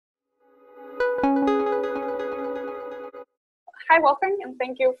Hi, Wolfgang, and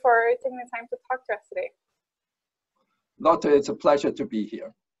thank you for taking the time to talk to us today. Lotte, it's a pleasure to be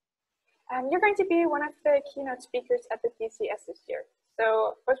here. You're going to be one of the keynote speakers at the TCS this year.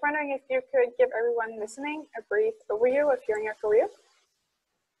 So I was wondering if you could give everyone listening a brief overview of you and your career.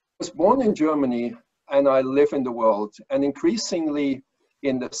 I was born in Germany and I live in the world and increasingly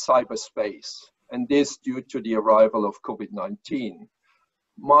in the cyberspace, and this due to the arrival of COVID-19.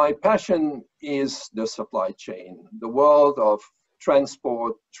 My passion is the supply chain, the world of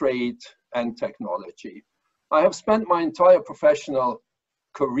transport, trade, and technology. I have spent my entire professional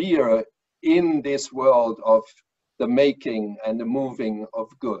career in this world of the making and the moving of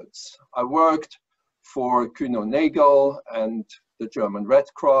goods. I worked for Kühne + Nagel and the German Red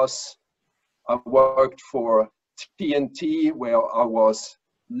Cross. I worked for TNT, where I was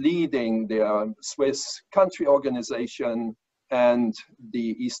leading their Swiss country organization and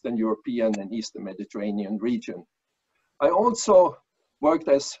the Eastern European and Eastern Mediterranean region. I also worked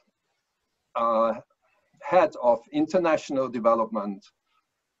as head of international development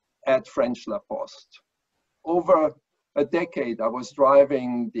at French La Poste. Over a decade, I was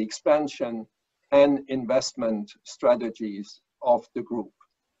driving the expansion and investment strategies of the group.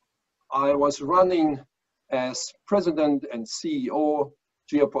 I was running as president and CEO,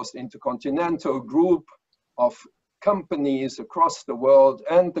 Geopost Intercontinental Group of companies across the world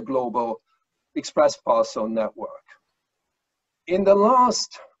and the global express parcel network. In the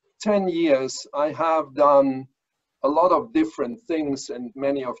last 10 years, I have done a lot of different things and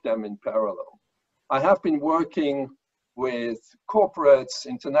many of them in parallel. I have been working with corporates,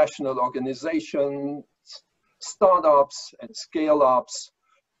 international organizations, startups and scale-ups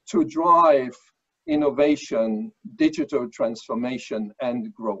to drive innovation, digital transformation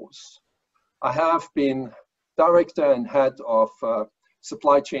and growth. I have been director and head of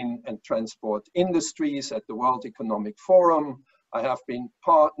supply chain and transport industries at the World Economic Forum. I have been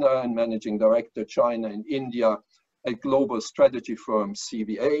partner and managing director China and India at global strategy firm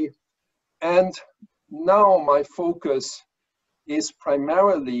CVA. And now my focus is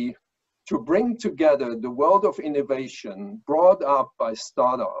primarily to bring together the world of innovation brought up by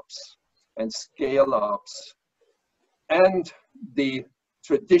startups and scale-ups and the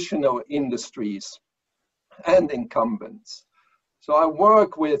traditional industries and incumbents. So I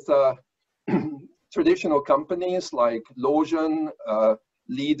work with traditional companies like Lotion,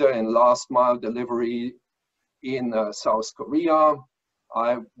 leader in last mile delivery in South Korea.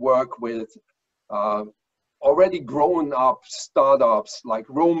 I work with already grown up startups like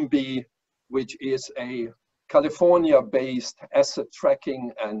Roamby, which is a California-based asset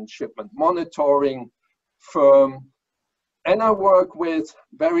tracking and shipment monitoring firm. And I work with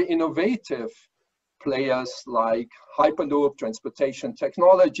very innovative players like Hyperloop Transportation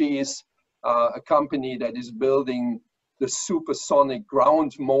Technologies, a company that is building the supersonic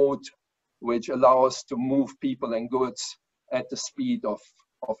ground mode, which allows to move people and goods at the speed of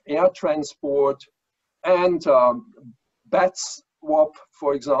air transport. And BatSwap,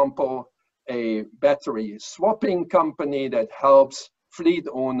 for example, a battery swapping company that helps fleet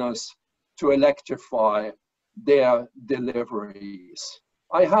owners to electrify their deliveries.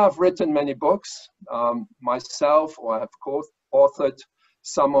 I have written many books myself, or I have co-authored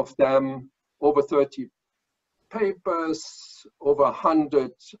some of them, over 30 papers, over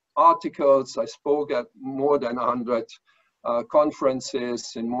 100 articles. I spoke at more than 100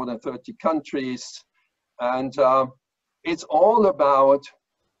 conferences in more than 30 countries. And it's all about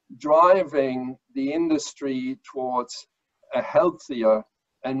driving the industry towards a healthier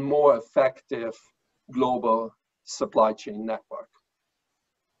and more effective global supply chain network.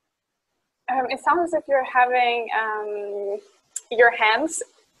 It sounds as if you're having your hands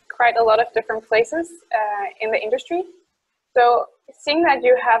quite a lot of different places in the industry. So seeing that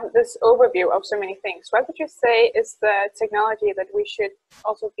you have this overview of so many things, what would you say is the technology that we should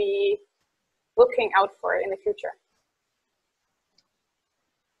also be looking out for in the future?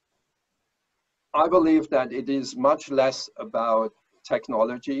 I believe that it is much less about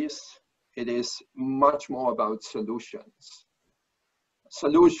technologies. It is much more about solutions.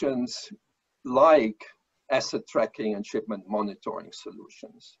 Solutions like asset tracking and shipment monitoring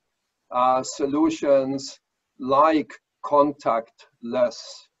solutions. Solutions like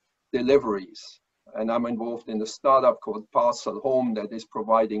contactless deliveries. And I'm involved in a startup called Parcel Home that is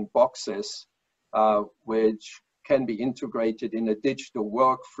providing boxes which can be integrated in a digital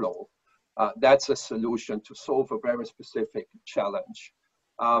workflow. That's a solution to solve a very specific challenge.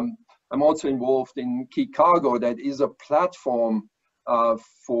 I'm also involved in Key Cargo, that is a platform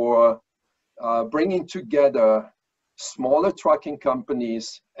for bringing together smaller trucking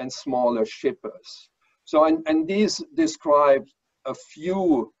companies and smaller shippers. So, and these describe a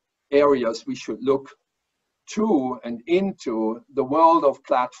few areas we should look to and into: the world of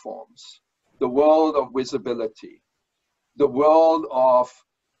platforms, the world of visibility, the world of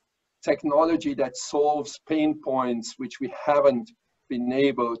technology that solves pain points which we haven't been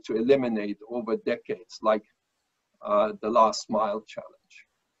able to eliminate over decades, like the last mile challenge.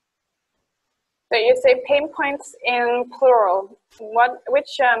 So you say pain points in plural. Which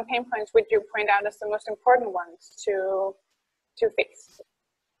pain points would you point out as the most important ones to fix?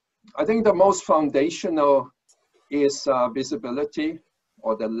 I think the most foundational is visibility,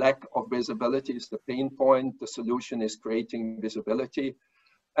 or the lack of visibility is the pain point. The solution is creating visibility.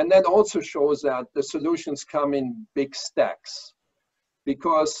 And that also shows that the solutions come in big stacks,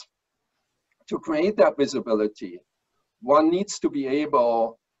 because to create that visibility, one needs to be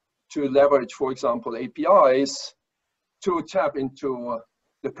able to leverage, for example, APIs to tap into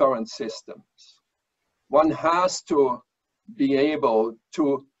the current systems. One has to be able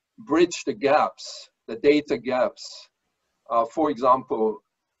to bridge the gaps, the data gaps, for example,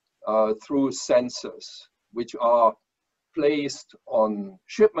 through sensors, which are placed on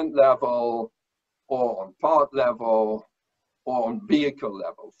shipment level, or on part level, or on vehicle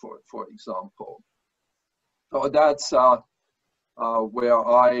level, for example. So that's where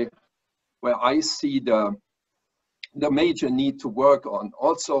I see the major need to work on,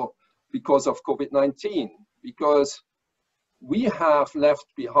 also because of COVID-19, because we have left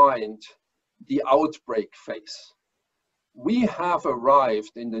behind the outbreak phase. We have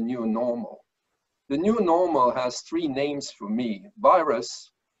arrived in the new normal. The new normal has three names for me: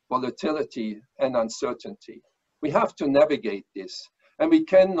 virus, volatility, and uncertainty. We have to navigate this, and we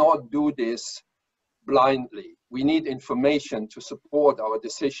cannot do this blindly. We need information to support our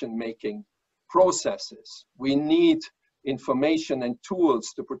decision-making processes. We need information and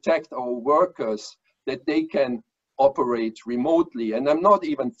tools to protect our workers, that they can operate remotely. And I'm not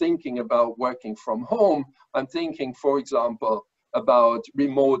even thinking about working from home. I'm thinking, for example, about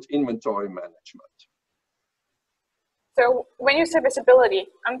remote inventory management. So when you say visibility,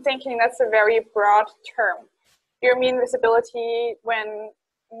 I'm thinking that's a very broad term. Do you mean visibility when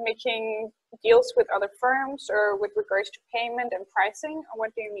making deals with other firms, or with regards to payment and pricing, or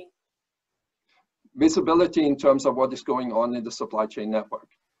what do you mean? Visibility in terms of what is going on in the supply chain network.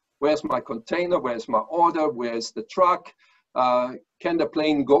 Where's my container? Where's my order? Where's the truck? Can the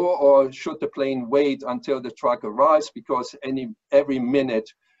plane go, or should the plane wait until the truck arrives, because every minute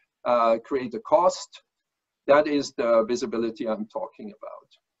create a cost? That is the visibility I'm talking about.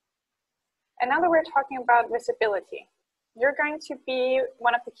 And now that we're talking about visibility, you're going to be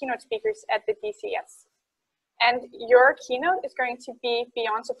one of the keynote speakers at the DCS. And your keynote is going to be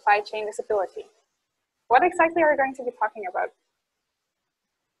Beyond Supply Chain Visibility. What exactly are you going to be talking about?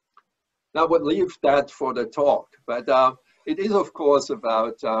 I would leave that for the talk, but it is, of course,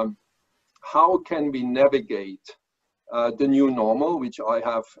 about how can we navigate the new normal, which I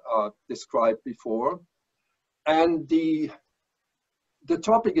have described before. And the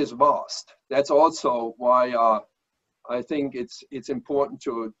topic is vast. That's also why I think it's important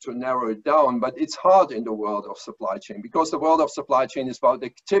to narrow it down, but it's hard in the world of supply chain, because the world of supply chain is about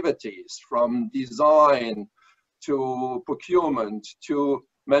activities from design to procurement to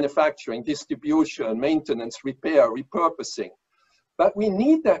manufacturing, distribution, maintenance, repair, repurposing. But we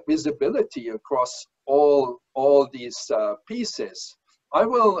need that visibility across all these pieces. I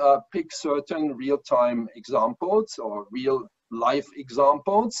will pick certain real-time examples or real-life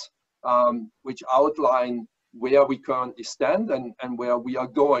examples which outline where we currently stand and where we are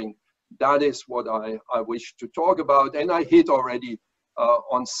going. That is what I wish to talk about. And I hit already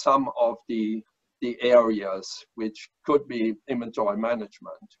on some of the areas, which could be inventory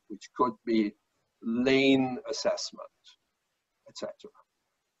management, which could be lane assessment, etc.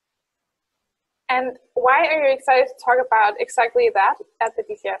 And why are you excited to talk about exactly that at the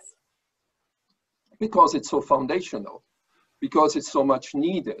DCS? Because it's so foundational, because it's so much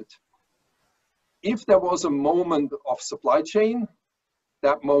needed. If there was a moment of supply chain,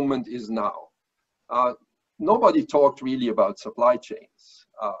 that moment is now. Nobody talked really about supply chains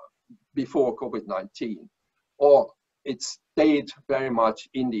before COVID-19, or it stayed very much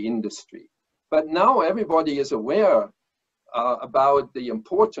in the industry. But now everybody is aware about the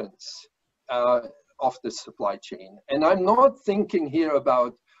importance of the supply chain. And I'm not thinking here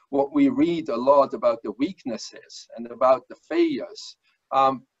about what we read a lot about the weaknesses and about the failures.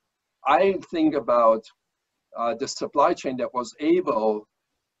 I think about the supply chain that was able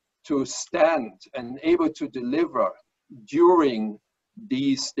to stand and able to deliver during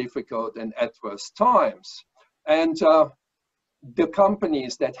these difficult and adverse times. And the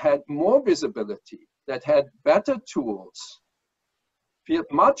companies that had more visibility, that had better tools, feel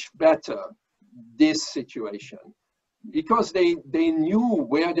much better this situation because they knew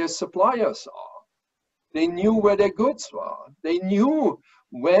where their suppliers are. They knew where their goods were. They knew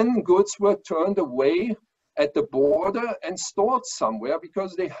when goods were turned away at the border and stored somewhere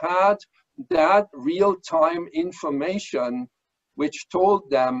because they had that real-time information which told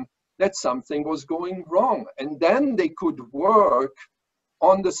them that something was going wrong. And then they could work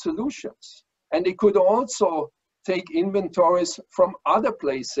on the solutions. And they could also take inventories from other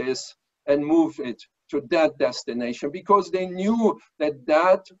places and move it to that destination because they knew that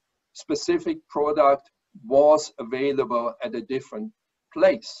that specific product was available at a different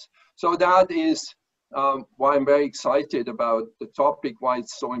place. So that is why I'm very excited about the topic, why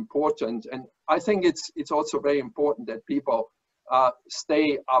it's so important. And I think it's also very important that people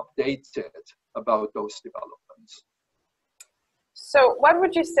stay updated about those developments. So what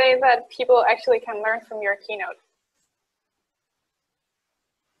would you say that people actually can learn from your keynote?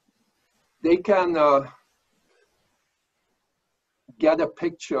 They can get a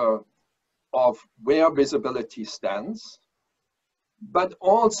picture of where visibility stands, but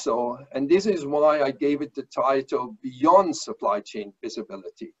also, and this is why I gave it the title Beyond Supply Chain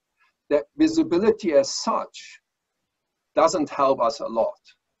Visibility, that visibility as such doesn't help us a lot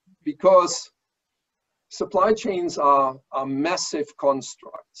because supply chains are massive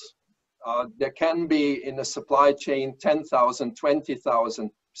constructs. There can be in a supply chain 10,000,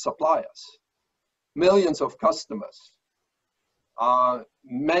 20,000 suppliers, millions of customers,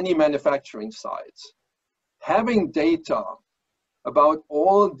 many manufacturing sites. Having data about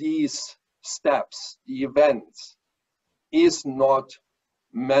all these steps, the events, is not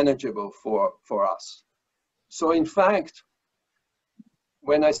manageable for us. So in fact,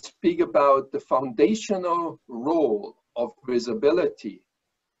 when I speak about the foundational role of visibility,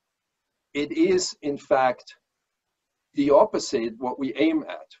 it is in fact the opposite what we aim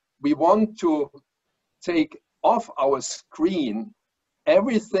at. We want to take off our screen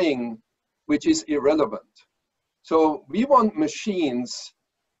everything which is irrelevant. So we want machines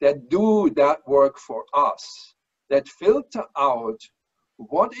that do that work for us, that filter out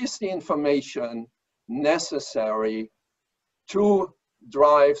what is the information necessary to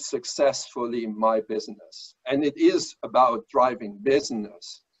drive successfully my business. And it is about driving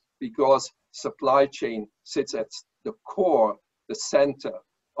business because supply chain sits at the core, the center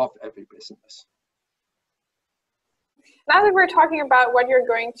of every business. Now that we're talking about what you're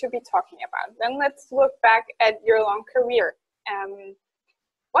going to be talking about, then let's look back at your long career.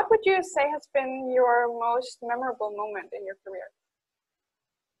 What would you say has been your most memorable moment in your career?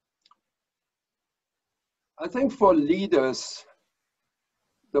 I think for leaders,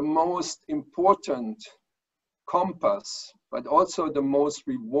 the most important compass, but also the most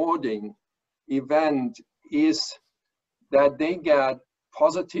rewarding event is that they get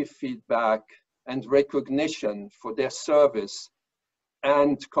positive feedback and recognition for their service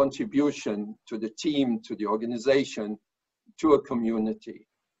and contribution to the team, to the organization, to a community.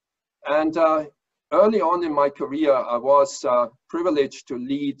 And early on in my career, I was privileged to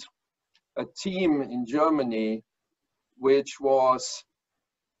lead a team in Germany which was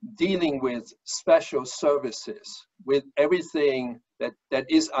dealing with special services, with everything that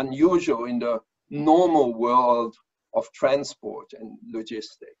is unusual in the normal world of transport and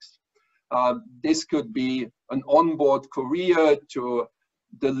logistics. This could be an onboard courier to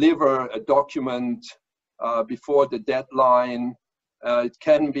deliver a document before the deadline. It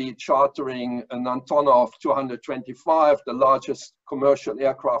can be chartering an Antonov 225, the largest commercial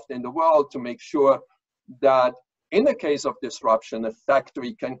aircraft in the world, to make sure that in the case of disruption, a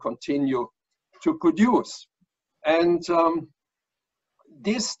factory can continue to produce. And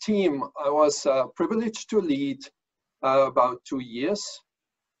this team I was privileged to lead about 2 years.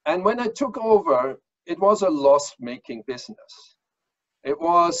 And when I took over, it was a loss-making business. It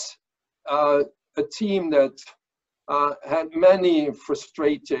was a team that had many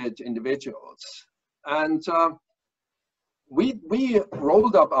frustrated individuals. And we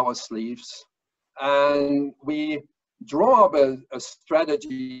rolled up our sleeves and we drew up a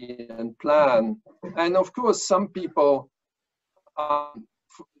strategy and plan. And of course, some people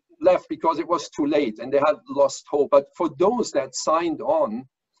left because it was too late and they had lost hope. But for those that signed on,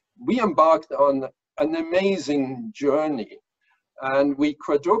 we embarked on an amazing journey. And we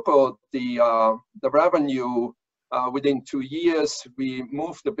quadrupled the revenue within 2 years. We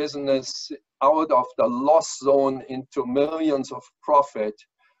moved the business out of the loss zone into millions of profit.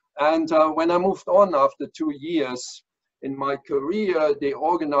 And when I moved on after 2 years in my career, they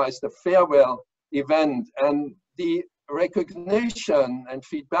organized a farewell event, and the recognition and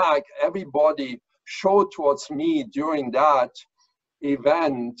feedback everybody showed towards me during that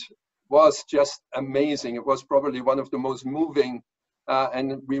event was just amazing. It was probably one of the most moving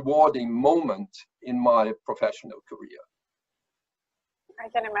and rewarding moments in my professional career. I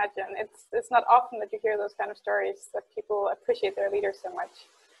can imagine. It's not often that you hear those kind of stories, that people appreciate their leaders so much.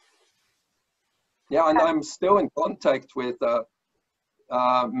 Yeah, and I'm still in contact with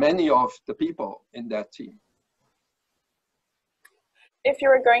many of the people in that team. If you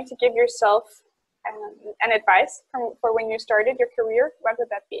were going to give yourself an advice for when you started your career, what would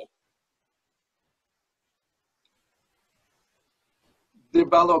that be?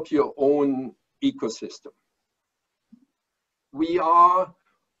 Develop your own ecosystem.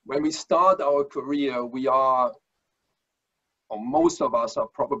 When we start our career, or most of us are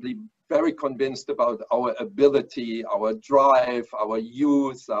probably very convinced about our ability, our drive, our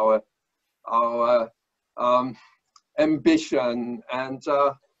youth, our ambition, and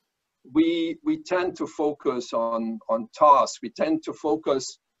we tend to focus on tasks. We tend to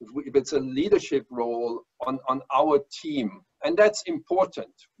focus, if it's a leadership role, on our team, and that's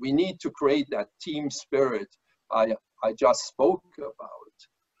important. We need to create that team spirit I just spoke about.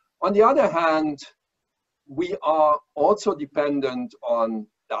 On the other hand, we are also dependent on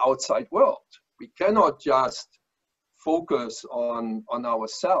the outside world. We cannot just focus on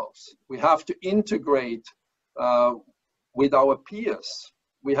ourselves. We have to integrate with our peers.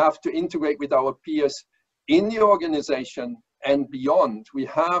 We have to integrate with our peers in the organization and beyond. We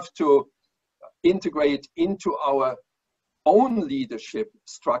have to integrate into our own leadership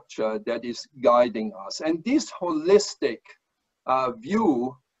structure that is guiding us. And this holistic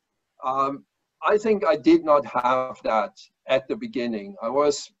view, I think I did not have that at the beginning. I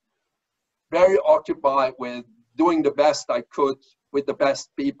was very occupied with doing the best I could with the best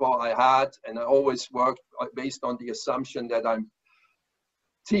people I had, and I always worked based on the assumption that I'm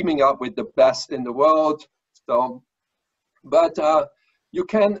teaming up with the best in the world. So, but you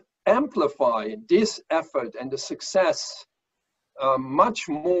can amplify this effort and the success much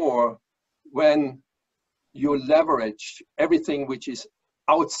more when you leverage everything which is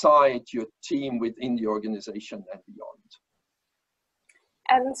outside your team within the organization and beyond.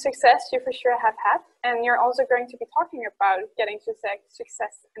 And success you for sure have had, and you're also going to be talking about getting to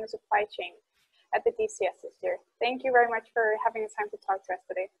success in the supply chain at the DCS this year. Thank you very much for having the time to talk to us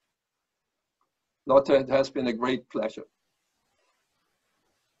today. Lotte, it has been a great pleasure.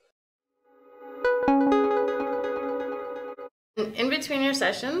 In between your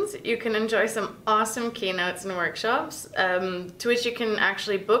sessions, you can enjoy some awesome keynotes and workshops to which you can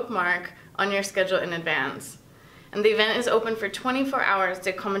actually bookmark on your schedule in advance. And the event is open for 24 hours to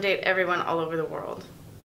accommodate everyone all over the world.